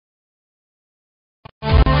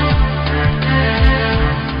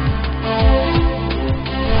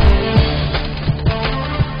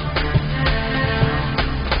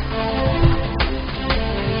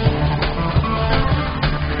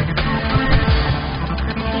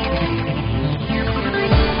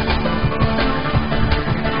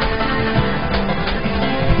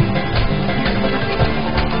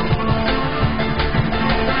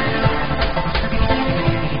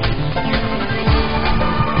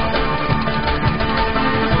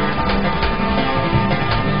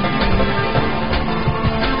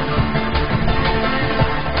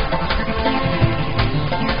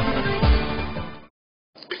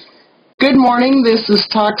morning. This is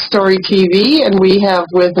Talk Story TV, and we have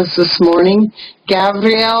with us this morning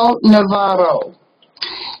Gavriel Navarro.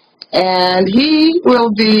 And he will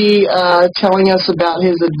be telling us about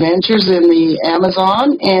his adventures in the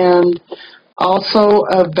Amazon and also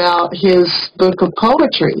about his book of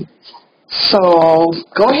poetry. So,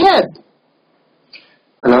 go ahead.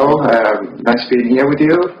 Hello, nice being here with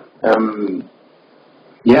you.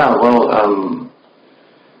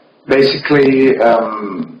 Basically,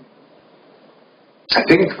 I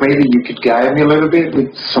think maybe you could guide me a little bit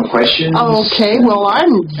with some questions. Okay, well,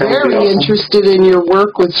 I'm very interested in your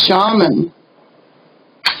work with shaman.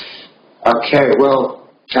 Okay, well,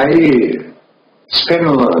 I spent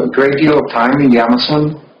a great deal of time in the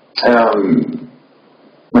Amazon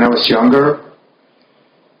when I was younger.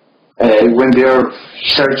 I went there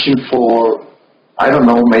searching for, I don't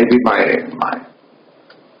know, maybe my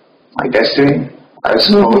destiny, I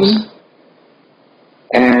suppose. Mm-hmm.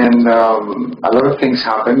 And a lot of things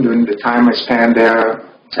happened during the time I spent there.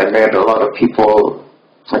 I met a lot of people.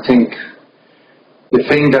 I think the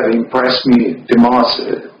thing that impressed me the most,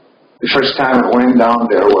 the first time I went down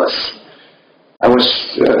there I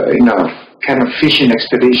was in a kind of fishing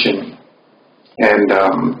expedition. And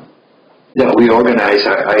that we organized.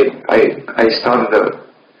 I started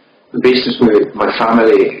a business with my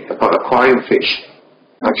family about aquarium fish,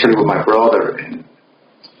 actually with my brother. And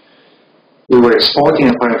we were exporting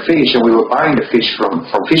aquarium fish, and we were buying the fish from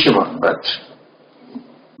fishermen, but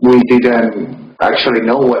we didn't actually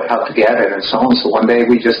know how to get it and so on. So one day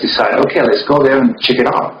we just decided, okay, let's go there and check it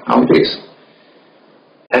out, how it is.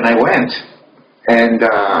 And I went, and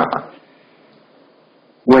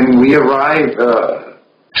when we arrived to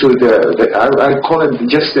I call it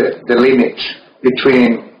just the limit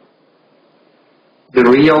between the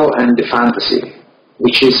real and the fantasy,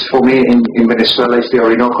 which is for me in Venezuela is the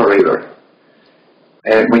Orinoco River.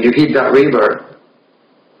 And when you hit that river,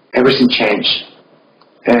 everything changed.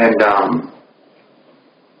 And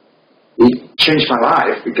it changed my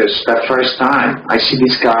life, because that first time I see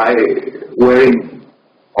this guy wearing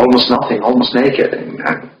almost nothing, almost naked, and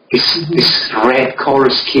this red color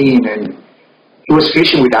skin, and he was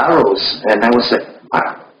fishing with arrows, and I was like,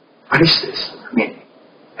 wow, what is this? I mean,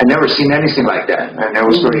 I'd never seen anything like that, and I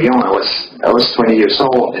was very young. I was 20 years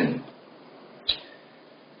old, and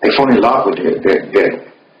I fell in love with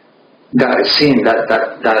that scene. That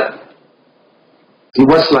it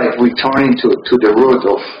was like returning to the root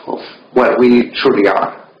of what we truly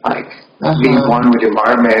are, like being one with the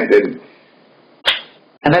environment.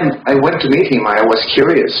 And then I went to meet him. I was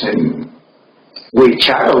curious, and we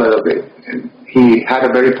chatted a little bit. And he had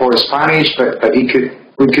a very poor Spanish, but we could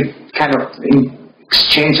kind of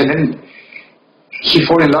exchange, and then he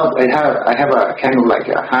fell in love. I have a kind of like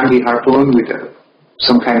a handy harpoon with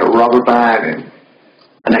some kind of rubber band,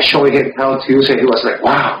 and I showed him how to use it. He was like,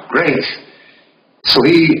 wow, great. So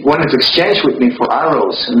he wanted to exchange with me for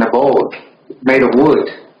arrows in a boat made of wood,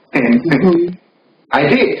 and I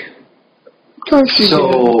did.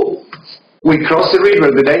 So we crossed the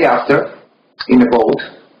river the day after in a boat.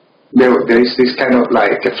 There is this kind of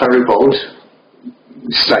like a ferry boat.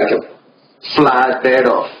 It's like a flat bed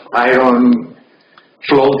of iron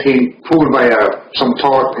floating, pulled by some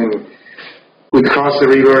torque, and we crossed the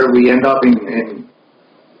river. We end up in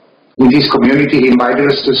this community. He invited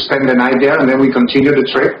us to spend the night there, and then we continued the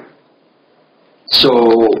trip. So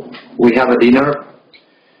we have a dinner,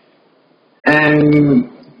 and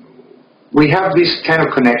we have this kind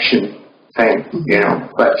of connection thing,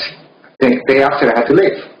 but the day after I had to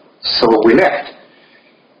leave. So we left,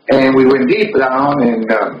 and we went deep down, and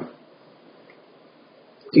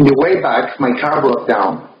in the way back, my car broke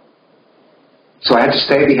down. So I had to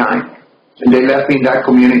stay behind, and they left me in that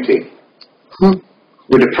community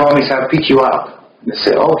with the promise I'll pick you up. And I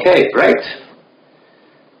said, okay, great.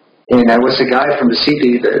 And I was a guy from the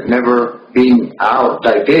city that had never been out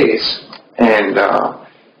like this, and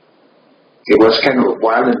it was kind of a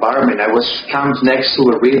wild environment. I was camped next to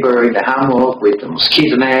a river in a hammock with a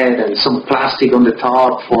mosquito net and some plastic on the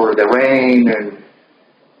top for the rain, and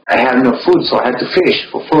I had no food, so I had to fish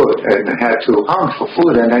for food, and I had to hunt for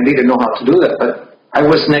food, and I didn't know how to do that. But I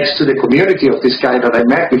was next to the community of this guy that I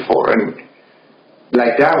met before, and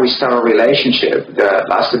like that we started a relationship that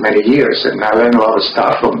lasted many years, and I learned a lot of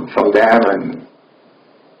stuff from them. And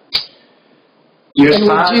years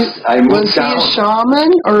passed, I moved down. Was he a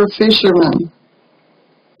shaman or a fisherman?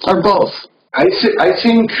 Or both? I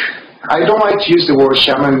think, I don't like to use the word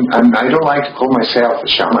shaman, and I don't like to call myself a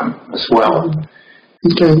shaman as well.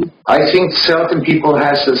 Okay. I think certain people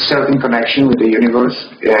has a certain connection with the universe,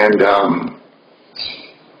 and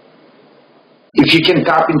if you can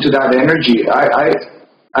tap into that energy,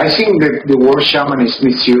 I think that the word shaman is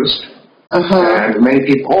misused. And many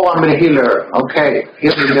people, oh, I'm a healer. Okay,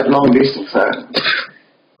 healing that long distance,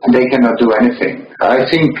 and they cannot do anything. I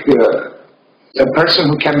think a person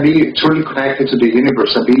who can be truly connected to the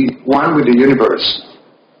universe and be one with the universe,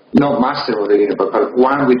 not master of the universe, but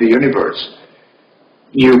one with the universe,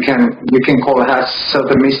 you can call it has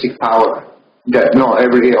certain mystic power that not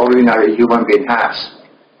every ordinary human being has.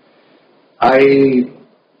 I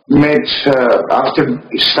met, after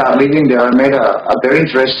start living there, I met a very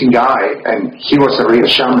interesting guy, and he was a real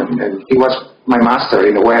shaman, and he was my master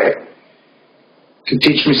in a way, to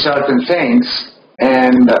teach me certain things.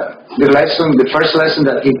 And the first lesson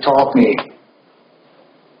that he taught me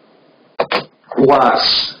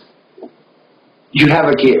was, you have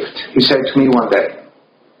a gift, he said to me one day.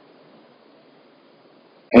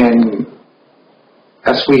 And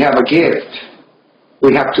as we have a gift,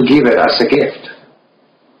 we have to give it as a gift.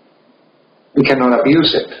 We cannot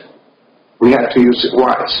abuse it. We have to use it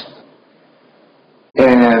wise.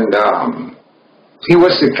 And he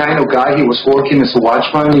was the kind of guy, he was working as a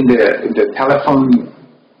watchman in the telephone,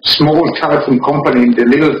 small telephone company in the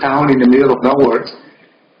little town in the middle of nowhere.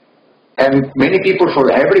 And many people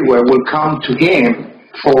from everywhere will come to him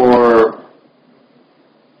for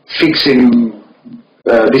fixing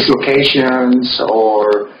dislocations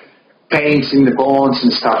or pains in the bones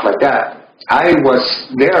and stuff like that. I was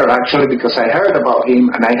there actually because I heard about him,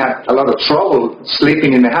 and I had a lot of trouble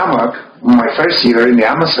sleeping in the hammock my first year in the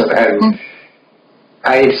Amazon, and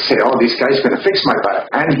I said, oh, this guy's going to fix my back.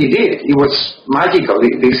 And he did. He was magical.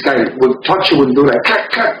 This guy would touch you, would do like, crack,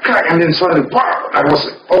 crack, crack, and then suddenly, wow, I was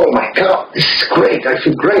like, oh my God, this is great. I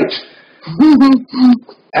feel great.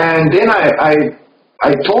 And then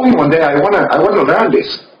I told him one day, I want to learn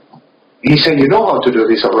this. He said, you know how to do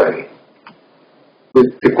this already.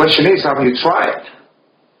 The question is, have you tried?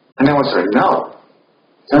 And I was like, no.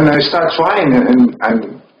 And I started trying,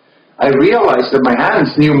 and I realized that my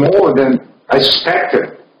hands knew more than I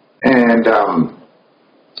suspected. And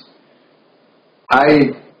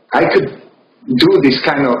I could do this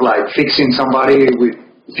kind of like fixing somebody with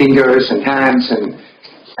fingers and hands, and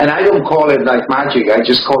I don't call it like magic. I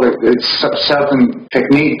just call it it's a certain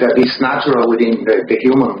technique that is natural within the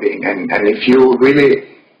human being. And if you really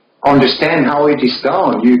understand how it is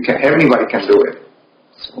done, everybody can do it.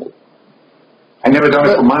 So, I never done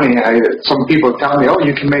it for money. Some people tell me, oh,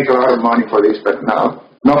 you can make a lot of money for this, but no,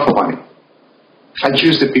 not for money. I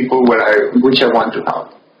choose the people which I want to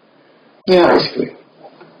help. Yeah. Basically.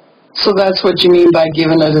 So that's what you mean by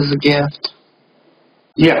giving it as a gift.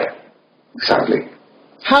 Yeah, exactly.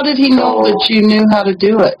 How did he know that you knew how to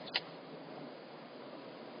do it?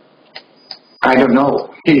 I don't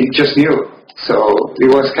know. He just knew. So it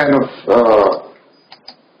was kind of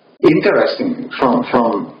interesting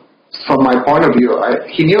from my point of view.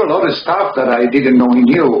 He knew a lot of stuff that I didn't know he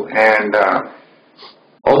knew, and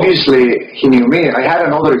obviously he knew me. I had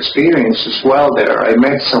another experience as well there. I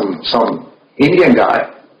met some Indian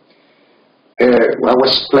guy. I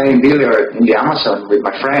was playing billiard in the Amazon with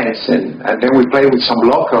my friends, and then we played with some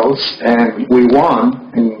locals, and we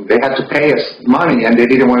won, and they had to pay us money, and they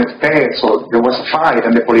didn't want to pay it, so there was a fight,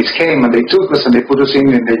 and the police came, and they took us, and they put us in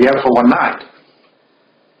the jail for one night.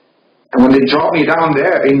 And when they dropped me down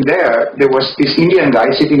there, there was this Indian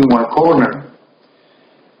guy sitting in one corner,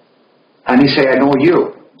 and he said, I know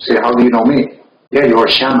you. I said, how do you know me? Yeah, you're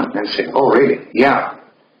a shaman. And I said, oh, really? Yeah.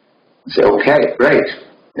 I said, okay, great.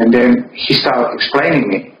 And then he started explaining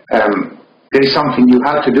me, there is something you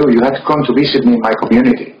have to do. You have to come to visit me in my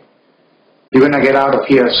community. You're going to get out of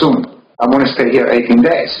here soon. I'm going to stay here 18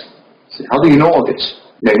 days. I said, how do you know all this?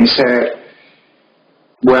 Then he said,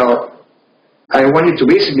 well, I want you to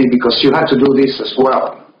visit me because you have to do this as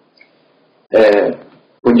well.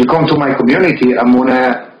 When you come to my community, I'm going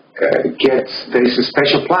to there is a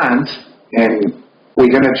special plant, and we're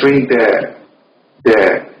going to drink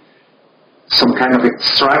some kind of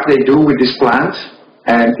extract they do with this plant,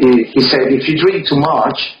 and he said, if you drink too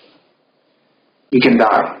much, you can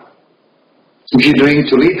die. If you drink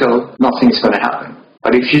too little, nothing's going to happen.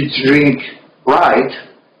 But if you drink right,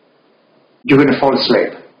 you're going to fall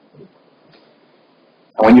asleep.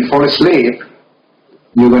 And when you fall asleep,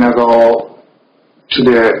 you're going to go to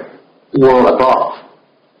the world above.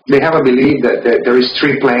 They have a belief that there is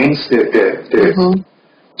three planes, the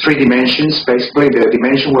three dimensions, basically the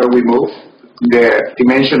dimension where we move, the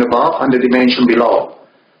dimension above and the dimension below.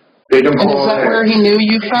 They don't call is that where he knew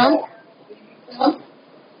you from?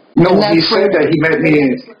 No, he said that he met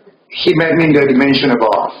me in the dimension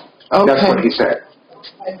above. Okay. That's what he said.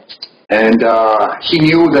 And he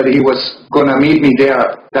knew that he was going to meet me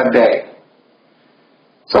there that day.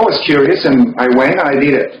 So I was curious, and I went and I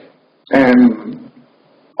did it. And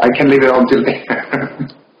I can leave it until there.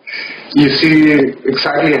 You see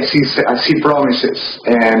exactly as he promises,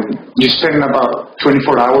 and you spend about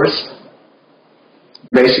 24 hours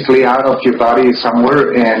basically out of your body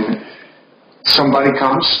somewhere, and somebody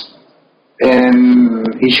comes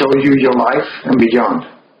and he shows you your life and beyond.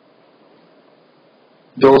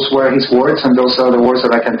 Those were his words, and those are the words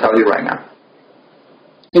that I can tell you right now.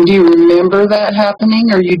 And do you remember that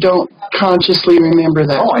happening, or you don't consciously remember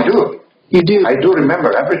that? Oh, I do. You do? I do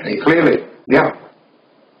remember everything, clearly. Yeah.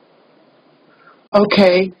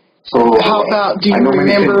 Okay. So how about, do you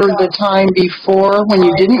remember the time before when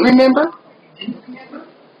you didn't remember?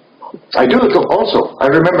 I do also. I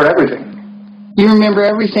remember everything. You remember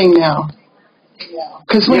everything now?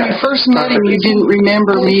 Because when you first met him, you didn't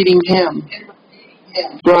remember meeting him,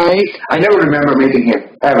 right? I never remember meeting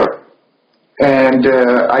him, ever. And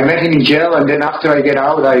I met him in jail, and then after I get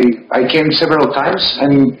out, I came several times,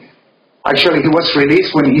 and actually he was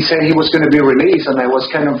released when he said he was going to be released, and I was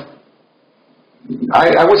kind of,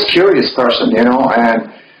 I was a curious person, you know,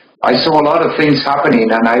 and I saw a lot of things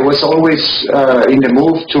happening, and I was always in the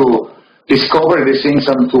mood to discover these things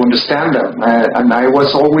and to understand them. And I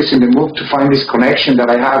was always in the mood to find this connection that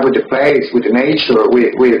I have with the place, with the nature,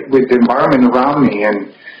 with the environment around me,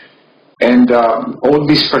 and all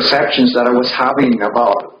these perceptions that I was having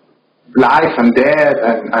about life and death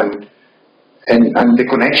and the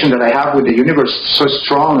connection that I have with the universe so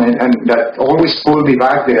strong, and that always pulled me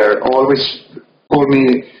back there, always pulled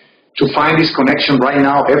me to find this connection right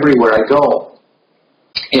now everywhere I go.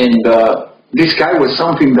 And this guy was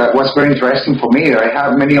something that was very interesting for me. I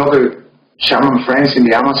have many other shaman friends in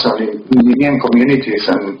the Amazon, in Indian communities,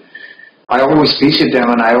 and I always visit them,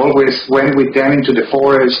 and I always went with them into the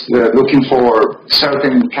forest looking for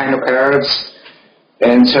certain kind of herbs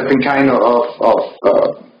and certain kind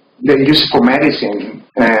of they use for medicine,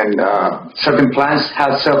 and certain plants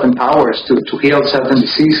have certain powers to heal certain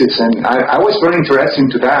diseases, and I was very interested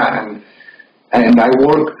into that, and I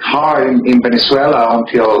worked hard in Venezuela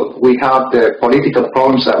until we have the political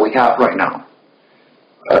problems that we have right now.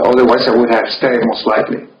 Otherwise I would have stayed most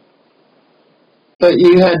likely. But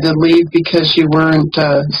you had to leave because you weren't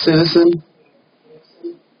a citizen?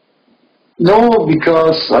 No,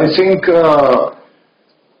 because I think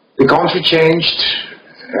the country changed,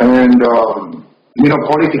 and you know,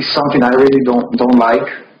 politics is something I really don't like,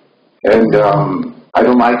 and I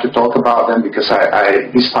don't like to talk about them because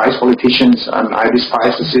I despise politicians, and I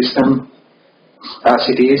despise the system as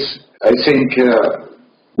it is. I think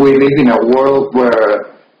we live in a world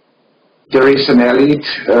where there is an elite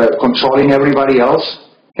controlling everybody else,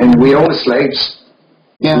 and we're all slaves,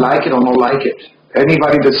 like it or not like it.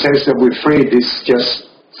 Anybody that says that we're free is just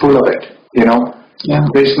full of it, you know. Yeah.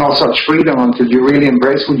 There's no such freedom until you really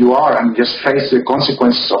embrace who you are and just face the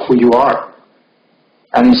consequences of who you are.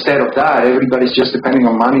 And instead of that, everybody's just depending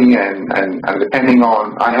on money and depending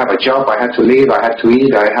on, I have a job, I have to live, I have to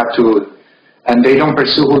eat, I have to, and they don't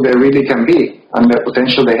pursue who they really can be and the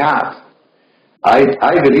potential they have.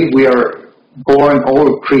 I believe we are born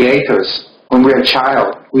all creators. When we are a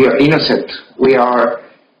child, we are innocent, we are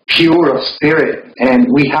pure of spirit, and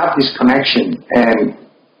we have this connection, and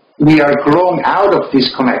we are growing out of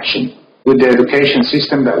this connection with the education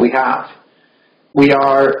system that we have. We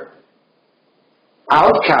are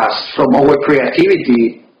outcast from our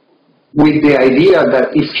creativity with the idea that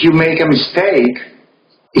if you make a mistake,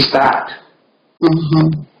 it's bad.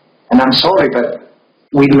 Mm-hmm. And I'm sorry, but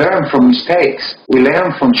we learn from mistakes. We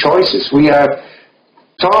learn from choices. We are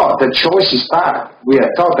taught that choice is bad. We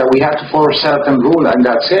are taught that we have to follow a certain rule, and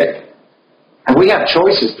that's it. And we have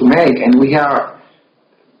choices to make, and we have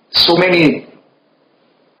so many,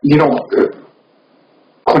 you know,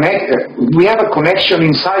 we have a connection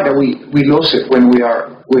inside that we lose it when we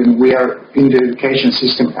are in the education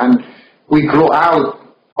system, and we grow out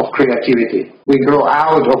of creativity. We grow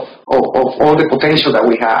out of all the potential that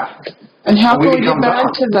we have. And how can we get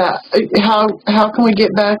back to that? How can we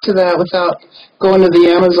get back to that without going to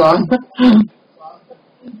the Amazon?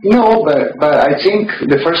 No, but I think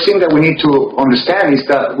the first thing that we need to understand is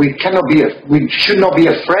that we should not be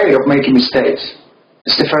afraid of making mistakes.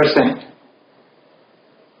 It's the first thing.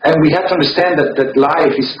 And we have to understand that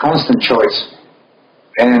life is constant choice.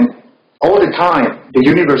 And all the time, the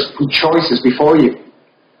universe puts choices before you.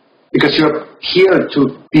 Because you're here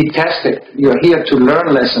to be tested. You're here to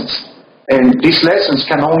learn lessons. And these lessons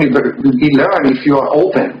can only be learned if you are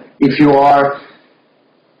open, if you are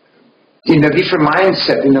in a different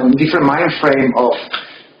mindset, in a different mind frame of,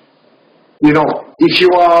 you know, if you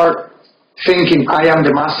are thinking, I am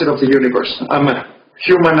the master of the universe, I'm a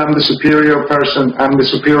human, I'm the superior person, I'm the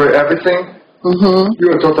superior everything,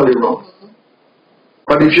 you are totally wrong.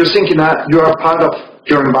 But if you're thinking that you are part of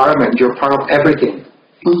your environment, you're part of everything,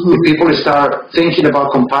 if people start thinking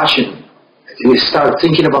about compassion, they start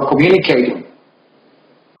thinking about communicating.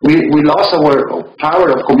 We lost our power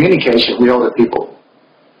of communication with other people.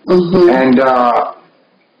 And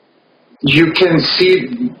you can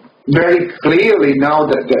see very clearly now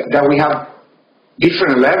that we have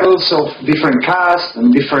different levels of different castes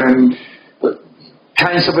and different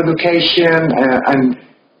kinds of education.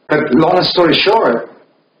 But long story short,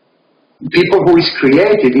 people who is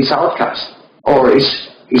created is outcast, or is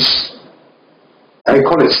I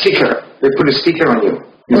call it sticker. They put a sticker on you,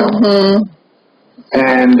 you know.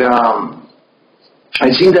 And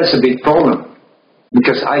I think that's a big problem,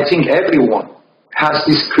 because I think everyone has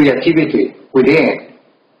this creativity within.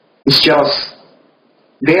 It's just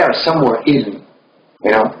they are somewhere hidden,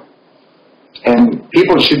 you know. And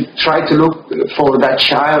people should try to look for that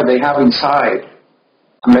child they have inside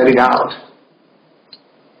and let it out.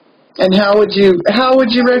 And how would you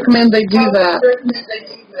recommend they do that?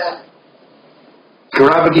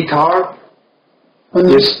 Grab a guitar,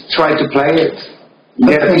 just try to play it.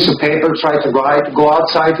 Get a piece of paper, try to write, go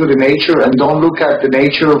outside to the nature, and don't look at the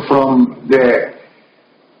nature from the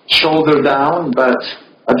shoulder down, but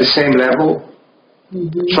at the same level.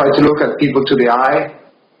 Try to look at people to the eye,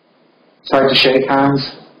 try to shake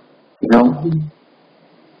hands, you know.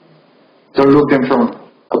 Don't look them from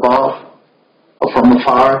above or from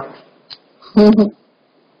afar. I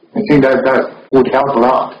think that would help a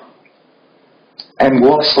lot. And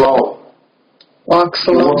walk slow. Walk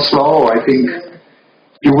slow. Walk slow, I think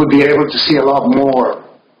you would be able to see a lot more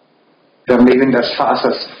than living as fast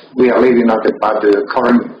as we are living at the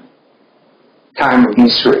current time in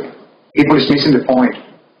history. People is missing the point.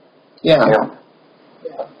 Yeah.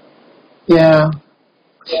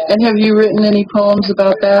 And have you written any poems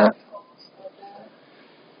about that?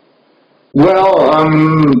 Well,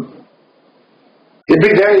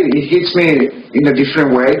 every day it hits me in a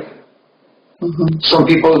different way. Some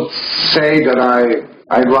people say that I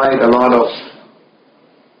write a lot of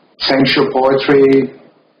sensual poetry.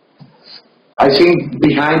 I think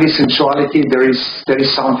behind this sensuality there is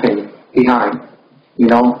something behind. You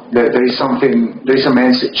know, there is something, there is a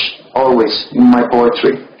message always in my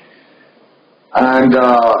poetry. And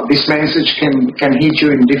this message can hit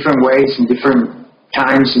you in different ways, in different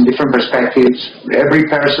times, in different perspectives. Every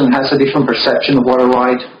person has a different perception of what I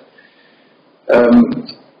write.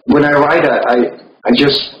 When I write, I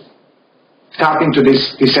just tap into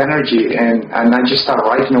this energy and I just start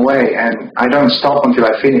writing away, and I don't stop until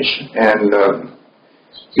I finish. And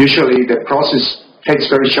usually the process takes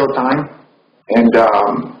very short time. And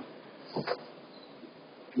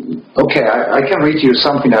okay, I can read you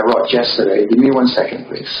something I wrote yesterday. Give me 1 second,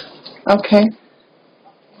 please. Okay.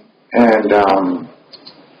 And I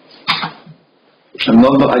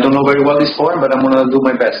don't know very well this poem, but I'm going to do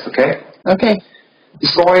my best, okay? Okay.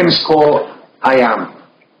 This poem is called I Am.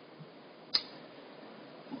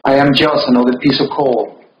 I am just another piece of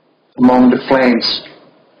coal among the flames.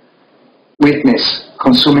 Witness,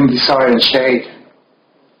 consuming desire and shade,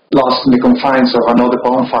 lost in the confines of another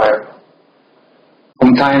bonfire.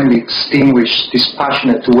 Untimely extinguished,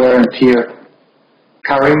 dispassionate to wear and tear,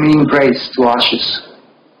 carrying grace to ashes,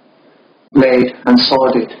 laid and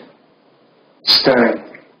sorted, stirring.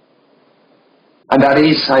 And that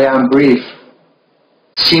is, I am brief,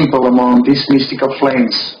 simple among these mystical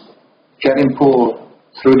flames, getting pulled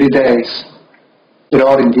through the days,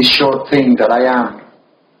 without in this short thing that I am,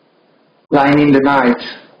 lying in the night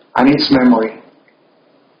and its memory,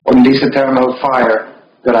 on this eternal fire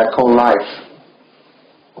that I call life.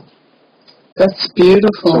 That's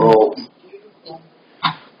beautiful. So,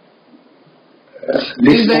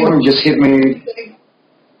 this poem just hit me.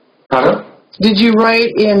 Pardon? Did you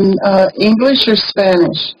write in English or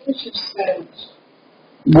Spanish?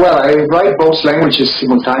 Well, I write both languages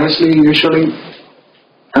simultaneously usually,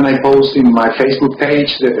 and I post in my Facebook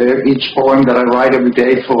page each poem that I write every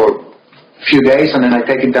day for a few days, and then I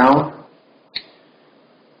take it down.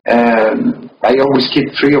 And I always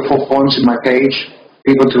keep 3 or 4 poems in my page,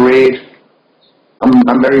 people to read.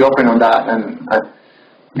 I'm very open on that. And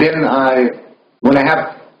then when I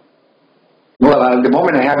have, well, at the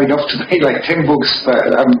moment I have enough to make like 10 books,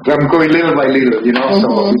 but I'm going little by little, you know,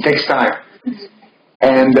 so it takes time.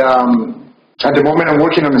 And at the moment I'm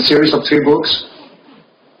working on a series of 3 books.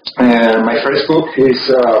 And my first book is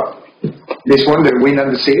this one, The Wind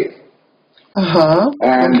and the Sea.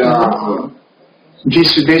 And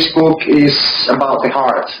this book is about the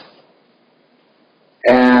heart.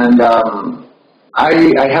 And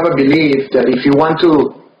I have a belief that if you want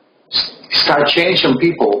to start changing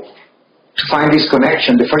people, to find this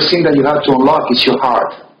connection, the first thing that you have to unlock is your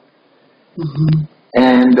heart. Mm-hmm.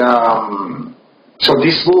 And so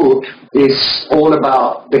this book is all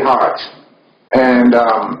about the heart. And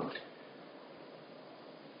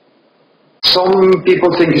some people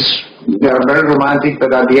think they are very romantic,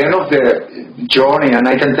 but at the end of the journey, and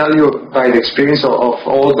I can tell you by the experience of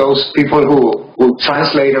all those people who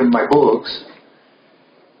translated my books,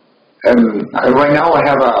 right now I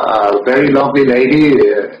have a very lovely lady,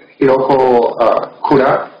 Hiroko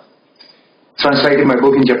Kura, translated my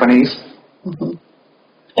book in Japanese. Mm-hmm.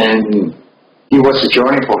 And it was a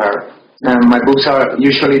journey for her. And my books are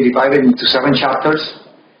usually divided into 7 chapters,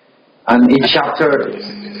 and each chapter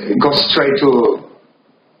goes straight to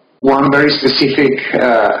one very specific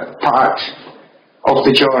part of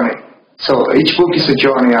the journey. So each book is a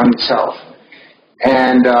journey on itself.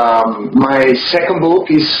 And my second book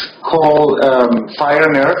is called Fire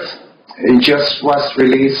and Earth. It just was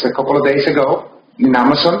released a couple of days ago in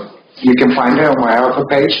Amazon. You can find it on my author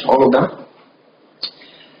page, all of them.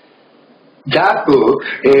 That book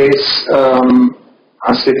is,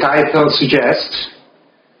 as the title suggests,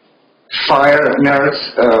 Fire and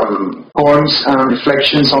Earth, Poems and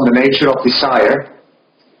Reflections on the Nature of Desire.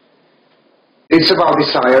 It's about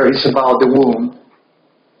desire, it's about the womb,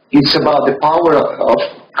 it's about the power of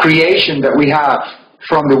creation that we have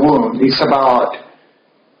from the womb. It's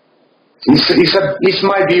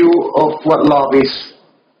my view of what love is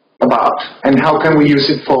about, and how can we use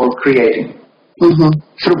it for creating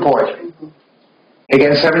through poetry.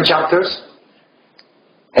 Again, 7 chapters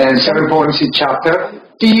and 7 poems each chapter.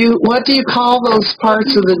 What do you call those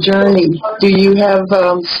parts of the journey? Do you have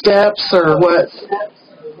steps, or what?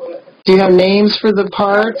 Do you have names for the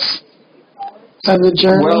parts of the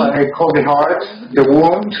journey? Well, I call the heart, the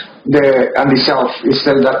wound, and the self is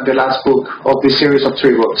the last book of this series of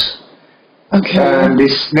 3 books. Okay. And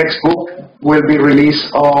this next book will be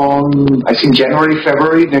released on, I think, January,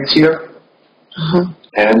 February next year. Uh-huh.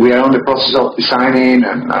 And we are in the process of designing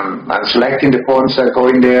and selecting the poems that go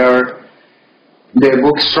in there. The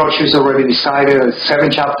book structure is already decided.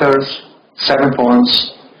 7 chapters, 7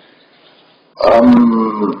 poems.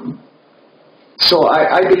 So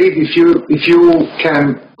I believe if you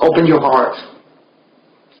can open your heart,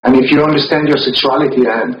 and if you understand your sexuality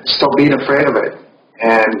and stop being afraid of it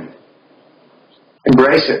and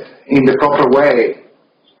embrace it in the proper way,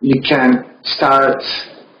 you can start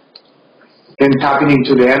then tapping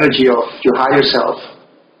into the energy of your higher self.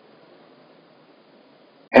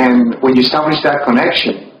 And when you establish that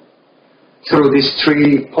connection through these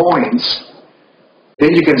 3 points,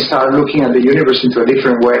 then you can start looking at the universe into a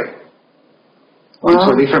different way,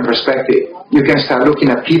 into a different perspective. You can start looking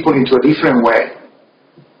at people into a different way.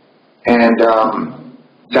 And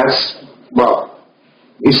that's,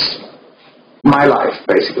 it's my life,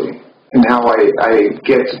 basically, and how I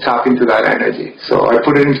get to tap into that energy. So I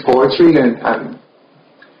put it into poetry, and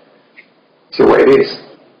it's the way it is.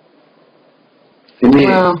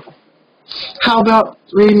 Wow. How about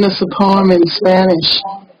reading us a poem in Spanish?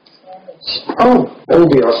 Oh, that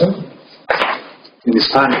would be awesome. In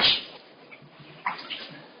Spanish.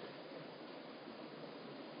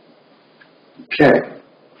 Okay.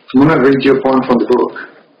 I'm going to read you a poem from the book.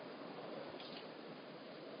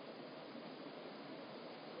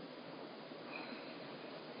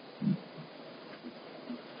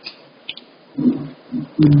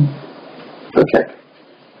 Okay.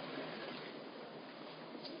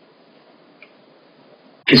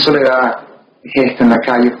 ¿Qué soledad es esta en la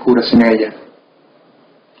calle oscura sin ella?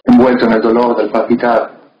 Envuelto en el dolor del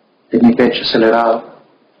palpitar de mi pecho acelerado.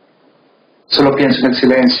 Solo pienso en el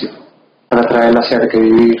silencio para traerla cerca y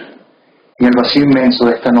vivir en el vacío inmenso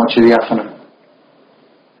de esta noche diáfana,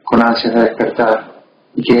 con ansias de despertar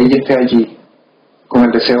y que ella esté allí, con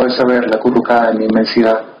el deseo de saberla acurrucada en mi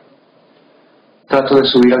inmensidad. Trato de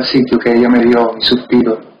subir al sitio que ella me dio y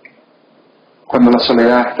suspiro, cuando la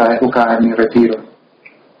soledad está desbocada en mi retiro.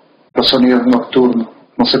 Los sonidos nocturnos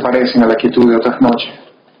no se parecen a la quietud de otras noches.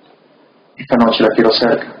 Esta noche la quiero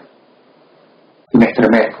cerca y me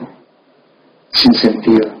estremezco, sin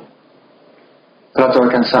sentido. Trato de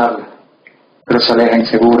alcanzarla, pero se aleja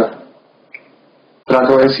insegura.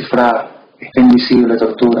 Trato de descifrar esta invisible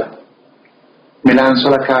tortura. Me lanzo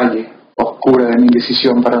a la calle, oscura de mi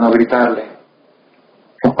indecisión, para no gritarle.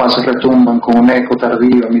 Los pasos retumban con un eco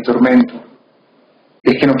tardío en mi tormento.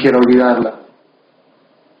 Y es que no quiero olvidarla,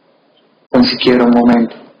 tan siquiera un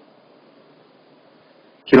momento.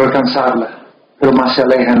 Quiero alcanzarla, pero más se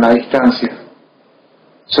aleja en la distancia.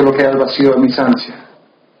 Solo queda el vacío de mis ansias,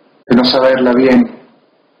 de no saberla bien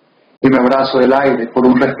y me abrazo del aire por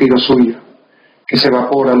un respiro suyo, que se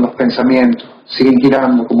evaporan los pensamientos, siguen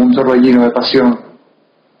girando como un torbellino de pasión,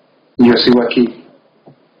 y yo sigo aquí,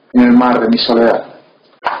 en el mar de mi soledad.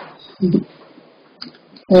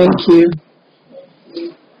 Thank you.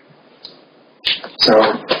 So,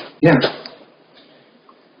 yeah.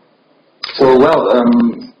 So, well,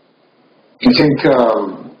 I think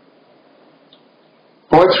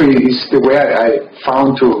poetry is the way I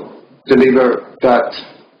found to deliver that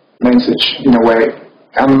message in a way.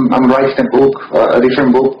 I'm writing a book, a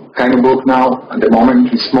different book, kind of book now. At the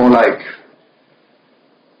moment, it's more like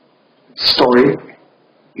story,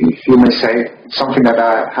 if you may say, something that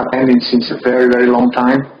I have pending since a very, very long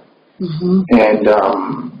time. Mm-hmm. And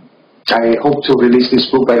I hope to release this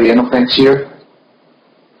book by the end of next year.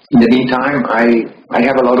 In the meantime, I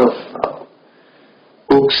have a lot of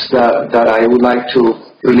books that I would like to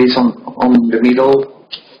release on the middle.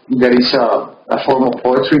 There is a form of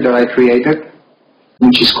poetry that I created,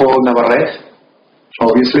 which is called Navarrete,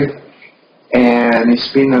 obviously. And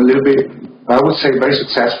it's been a little bit, I would say, very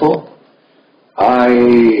successful.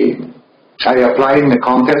 I applied in a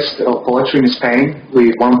contest of poetry in Spain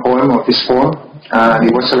with one poem of this form, and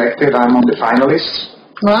it was selected. I'm on the finalists.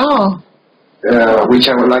 Wow. Which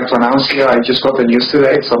I would like to announce here. I just got the news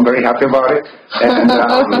today, so I'm very happy about it. And,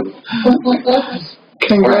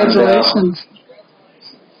 congratulations.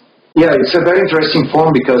 Yeah, it's a very interesting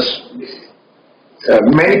form because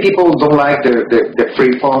many people don't like the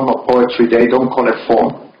free form of poetry. They don't call it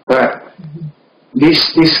form. But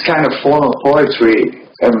this kind of form of poetry,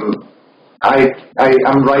 I'm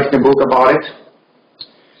writing a book about it.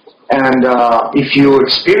 And if you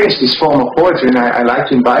experience this form of poetry, and I like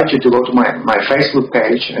to invite you to go to my Facebook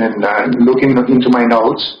page and look into my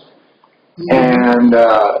notes. Mm-hmm. And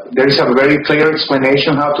there is a very clear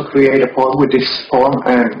explanation how to create a poem with this form.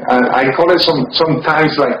 And I call it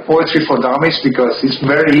sometimes like poetry for dummies because it's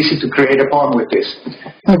very easy to create a poem with this.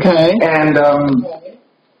 Okay. And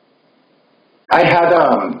I had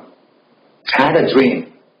a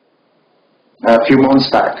dream a few months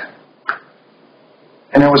back.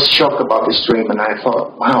 And I was shocked about this dream, and I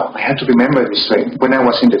thought, wow, I had to remember this dream when I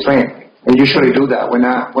was in the train. I usually do that. When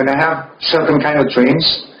I have certain kind of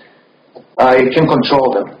dreams, I can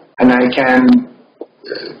control them, and I can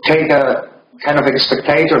take a kind of a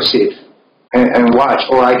spectator seat and watch,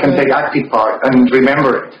 or I can take active part and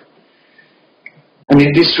remember it. And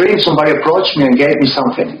in this dream, somebody approached me and gave me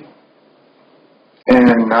something.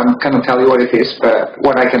 And I'm going to tell you what it is, but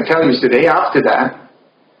what I can tell you is the day after that,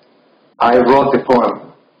 I wrote the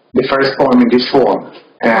poem, the first poem in this form,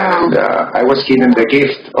 and I was given the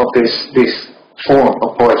gift of this form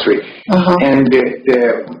of poetry. Uh-huh. And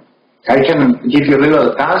I can give you a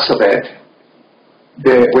little dance of it.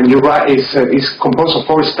 When you write, it's composed of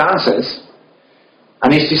 4 stanzas,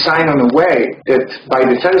 and it's designed in a way that by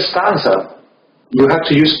the third stanza, you have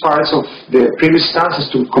to use parts of the previous stanzas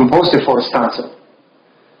to compose the 4th stanza.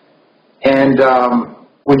 And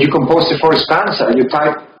when you compose the 4th stanza, you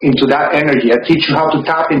type into that energy. I teach you how to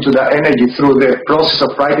tap into that energy through the process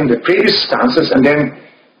of writing the previous stanzas, and then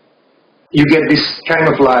you get this kind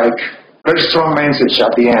of like very strong message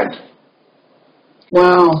at the end.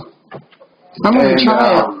 Wow. I'm going to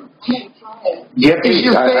try it. Yeah,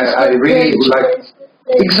 please. I really would like...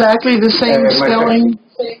 Exactly the same spelling?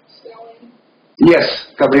 Yes,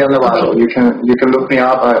 Gavriel Navarro. You can look me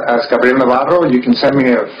up as Gavriel Navarro. You can send me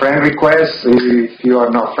a friend request. If you are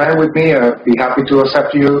not friend with me, I'd be happy to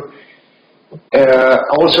accept you.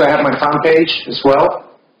 Also, I have my fan page as well,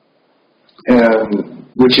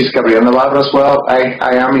 which is Gavriel Navarro as well.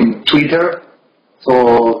 I am in Twitter,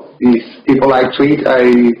 so if people like tweet,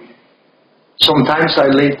 sometimes I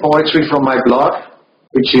lead poetry from my blog,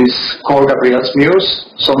 which is called Gavriel's Muse.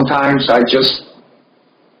 Sometimes I just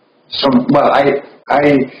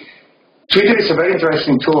Twitter is a very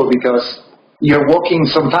interesting tool because you're walking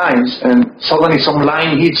sometimes and suddenly some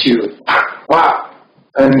line hits you. Wow!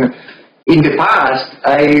 And in the past,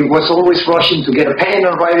 I was always rushing to get a pen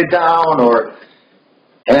and write it down,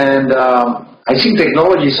 I think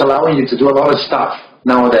technology is allowing you to do a lot of stuff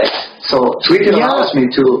nowadays. So Twitter allows me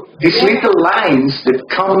to, these little lines that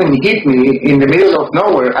come and hit me in the middle of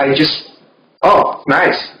nowhere, I just, oh,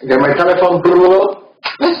 nice. I get my telephone, blah, blah, blah.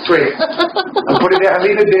 Straight. And put it there, I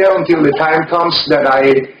leave it there until the time comes that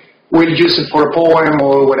I will use it for a poem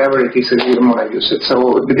or whatever it is that you don't want to use it.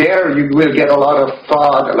 So there you will get a lot of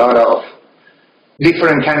thought, a lot of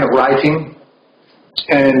different kind of writing.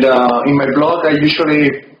 And in my blog,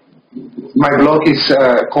 my blog is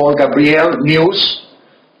called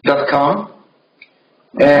GavrielNews.com.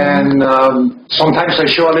 And sometimes I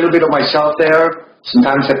show a little bit of myself there.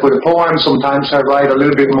 Sometimes I put a poem, sometimes I write a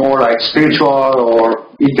little bit more like spiritual, or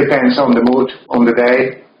it depends on the mood, on the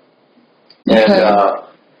day. And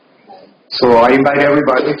so I invite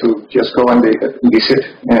everybody to just go and visit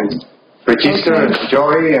and register and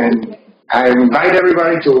enjoy. And I invite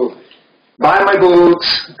everybody to buy my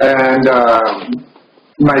books. And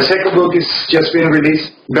my second book is just been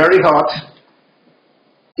released, very hot.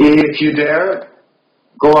 If you dare,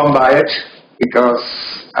 go and buy it, because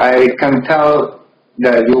I can tell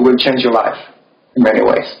that you will change your life in many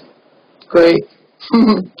ways. Great.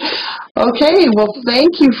 Okay, well,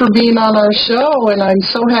 thank you for being on our show, and I'm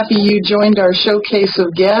so happy you joined our showcase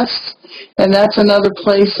of guests. And that's another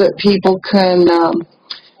place that people can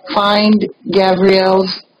find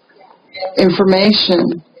Gavriel's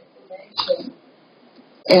information,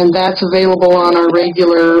 and that's available on our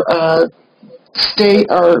regular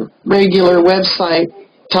website,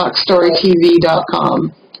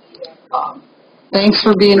 talkstorytv.com. Thanks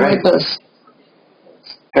for being with us.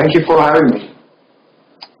 Thank you for having me.